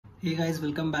Hey guys,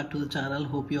 welcome back to the channel.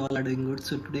 Hope you all are doing good.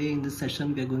 So today in this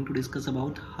session we are going to discuss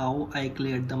about how I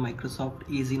cleared the Microsoft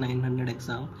AZ-900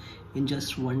 exam in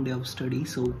just one day of study.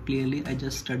 So clearly I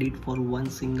just studied for one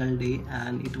single day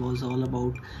and it was all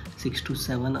about 6 to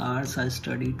 7 hours I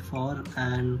studied for,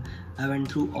 and I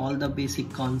went through all the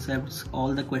basic concepts,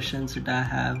 all the questions that I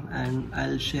have, and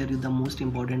I'll share you the most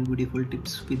important beautiful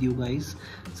tips with you guys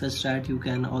such that you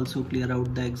can also clear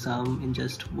out the exam in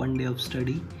just one day of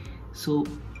study. So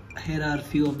here are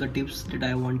few of the tips that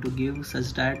I want to give,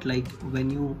 such that like when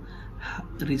you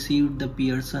received the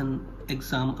Pearson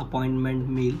exam appointment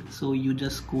mail, so you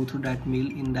just go through that mail.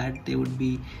 In that they would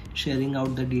be sharing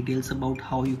out the details about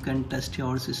how you can test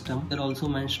your system. They're also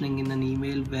mentioning in an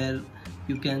email where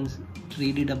you can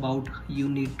read it about you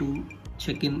need to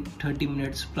check in 30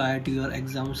 minutes prior to your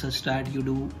exam such that you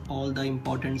do all the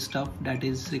important stuff that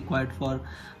is required for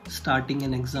starting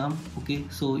an exam. Okay,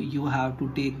 so you have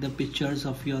to take the pictures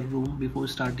of your room before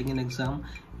starting an exam.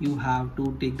 You have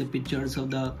to take the pictures of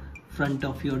the front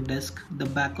of your desk, the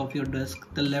back of your desk,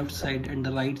 the left side and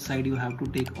the right side. You have to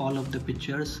take all of the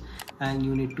pictures and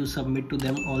you need to submit to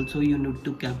them. Also you need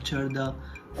to capture the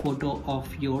photo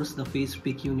of yours, the face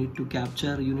pic you need to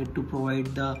capture. You need to provide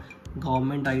the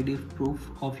government ID proof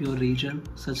of your region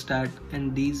such that,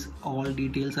 and these all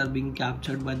details are being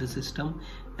captured by the system,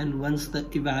 and once the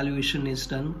evaluation is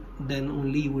done then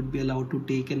only you would be allowed to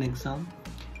take an exam.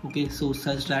 Okay, so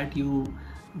such that you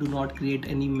do not create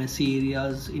any messy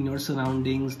areas in your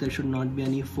surroundings. There should not be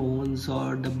any phones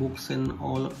or the books and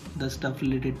all the stuff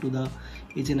related to the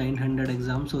AZ-900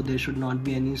 exam, so there should not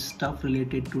be any stuff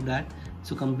related to that,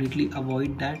 so completely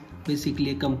avoid that. Basically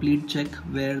a complete check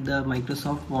where the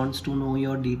Microsoft wants to know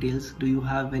your details. Do you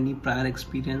have any prior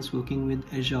experience working with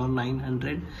Azure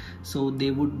 900? So they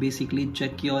would basically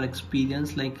check your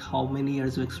experience, like how many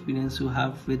years of experience you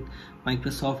have with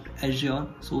Microsoft Azure.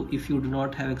 So if you do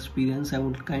not have experience, I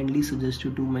would kindly suggest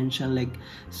you to mention like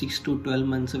 6 to 12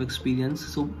 months of experience.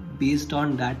 So based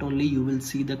on that only you will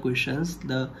see the questions,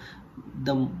 the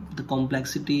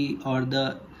complexity or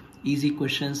the easy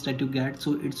questions that you get.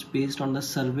 So it's based on the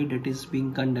survey that is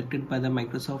being conducted by the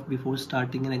Microsoft before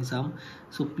starting an exam.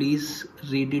 So please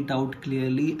read it out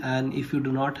clearly, and if you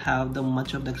do not have the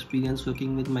much of the experience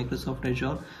working with Microsoft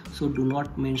Azure, so do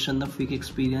not mention the fake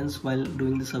experience while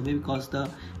doing the survey, because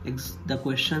the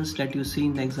questions that you see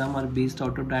in the exam are based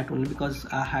out of that only, because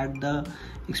I had the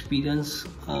experience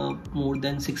more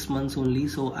than 6 months only,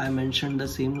 so I mentioned the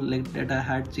same, like that I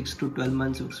had 6 to 12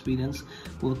 months of experience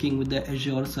working with the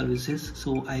Azure services.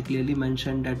 So I clearly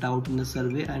mentioned that out in the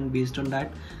survey, and based on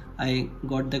that I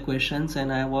got the questions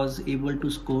and I was able to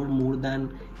score more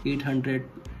than 800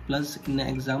 plus in the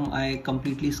exam. I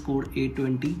completely scored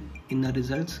 820 in the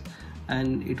results,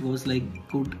 and it was like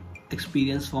good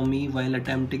experience for me while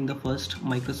attempting the first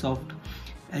Microsoft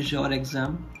Azure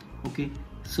exam. Okay,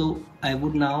 so I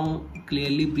would now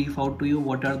clearly brief out to you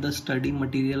what are the study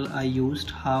material I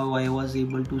used, how I was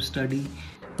able to study.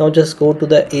 Now just go to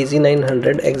the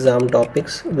AZ-900 exam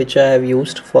topics which I have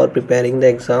used for preparing the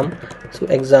exam. So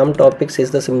exam topics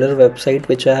is the similar website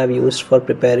which I have used for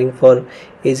preparing for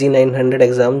AZ-900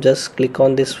 exam. Just click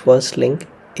on this first link,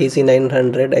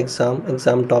 AZ-900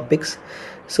 exam topics.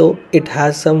 So it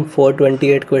has some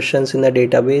 428 questions in the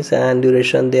database, and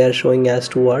duration they are showing as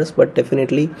 2 hours, but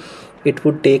definitely it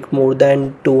would take more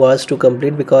than 2 hours to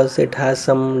complete, because it has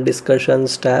some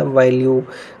discussions tab while you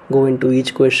go into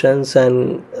each questions,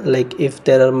 and like if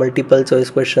there are multiple choice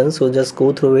questions, so just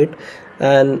go through it,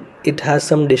 and it has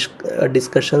some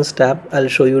discussions tab. I'll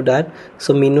show you that.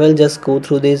 So meanwhile just go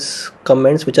through these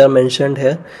comments which are mentioned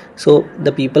here. So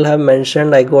the people have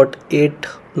mentioned I got 8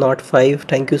 not 5.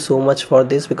 Thank you so much for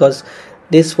this, because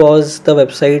this was the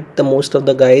website the most of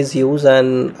the guys use,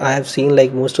 and I have seen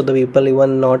like most of the people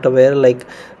even not aware like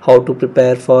how to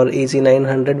prepare for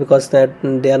AZ-900, because that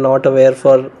they are not aware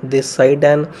for this site,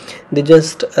 and they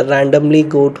just randomly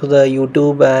go to the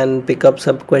YouTube and pick up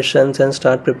some questions and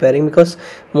start preparing, because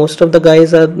most of the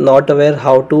guys are not aware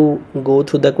how to go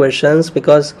through the questions.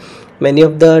 Because many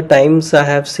of the times I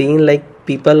have seen like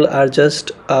people are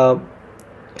just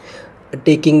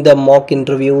taking the mock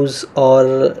interviews, or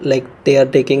like they are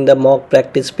taking the mock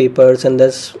practice papers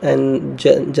and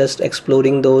just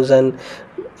exploring those, and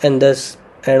thus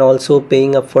and also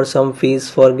paying up for some fees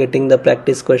for getting the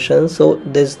practice questions. So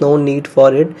there's no need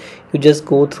for it. You just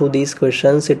go through these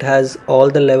questions. It has all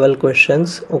the level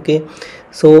questions. Okay,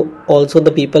 so also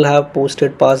the people have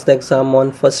posted pass the exam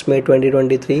on 1st May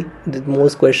 2023.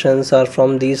 Most questions are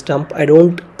from these dump. I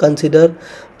don't consider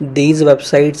these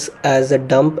websites as a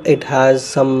dump. It has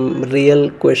some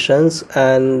real questions,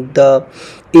 and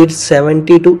it's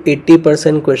 70 to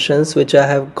 80% questions which I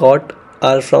have got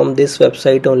are from this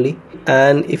website only.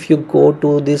 And if you go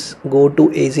to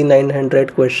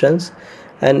AZ-900 questions,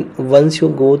 and once you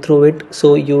go through it,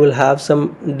 so you will have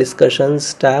some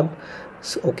discussions tab.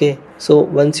 So, okay, so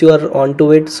once you are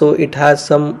onto it, so it has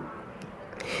some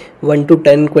 1 to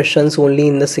 10 questions only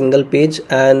in the single page,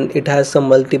 and it has some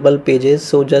multiple pages.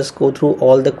 So just go through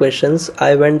all the questions.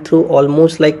 I went through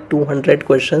almost like 200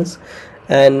 questions,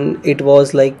 and it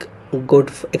was like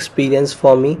good experience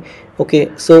for me.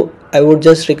 Okay, so I would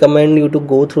just recommend you to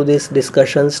go through this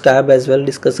discussions tab as well.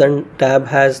 Discussion tab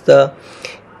has the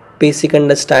basic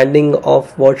understanding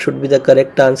of what should be the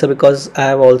correct answer, because I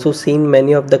have also seen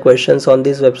many of the questions on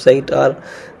this website are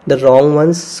the wrong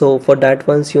ones. So for that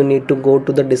ones you need to go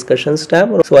to the discussions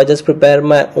tab. So I just prepare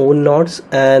my own notes,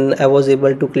 and I was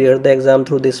able to clear the exam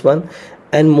through this one.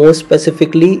 And more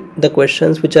specifically, the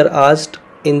questions which are asked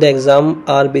in the exam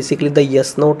are basically the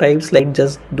yes no types. Like,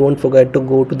 just don't forget to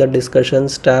go to the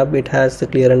discussions tab. It has the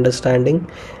clear understanding,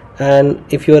 and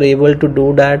if you are able to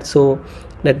do that, so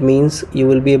that means you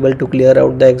will be able to clear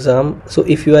out the exam. So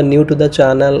if you are new to the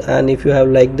channel and if you have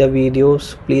liked the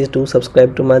videos, please do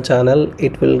subscribe to my channel.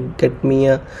 It will get me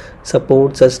a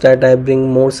support such that I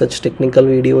bring more such technical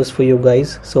videos for you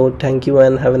guys. So thank you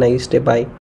and have a nice day. Bye.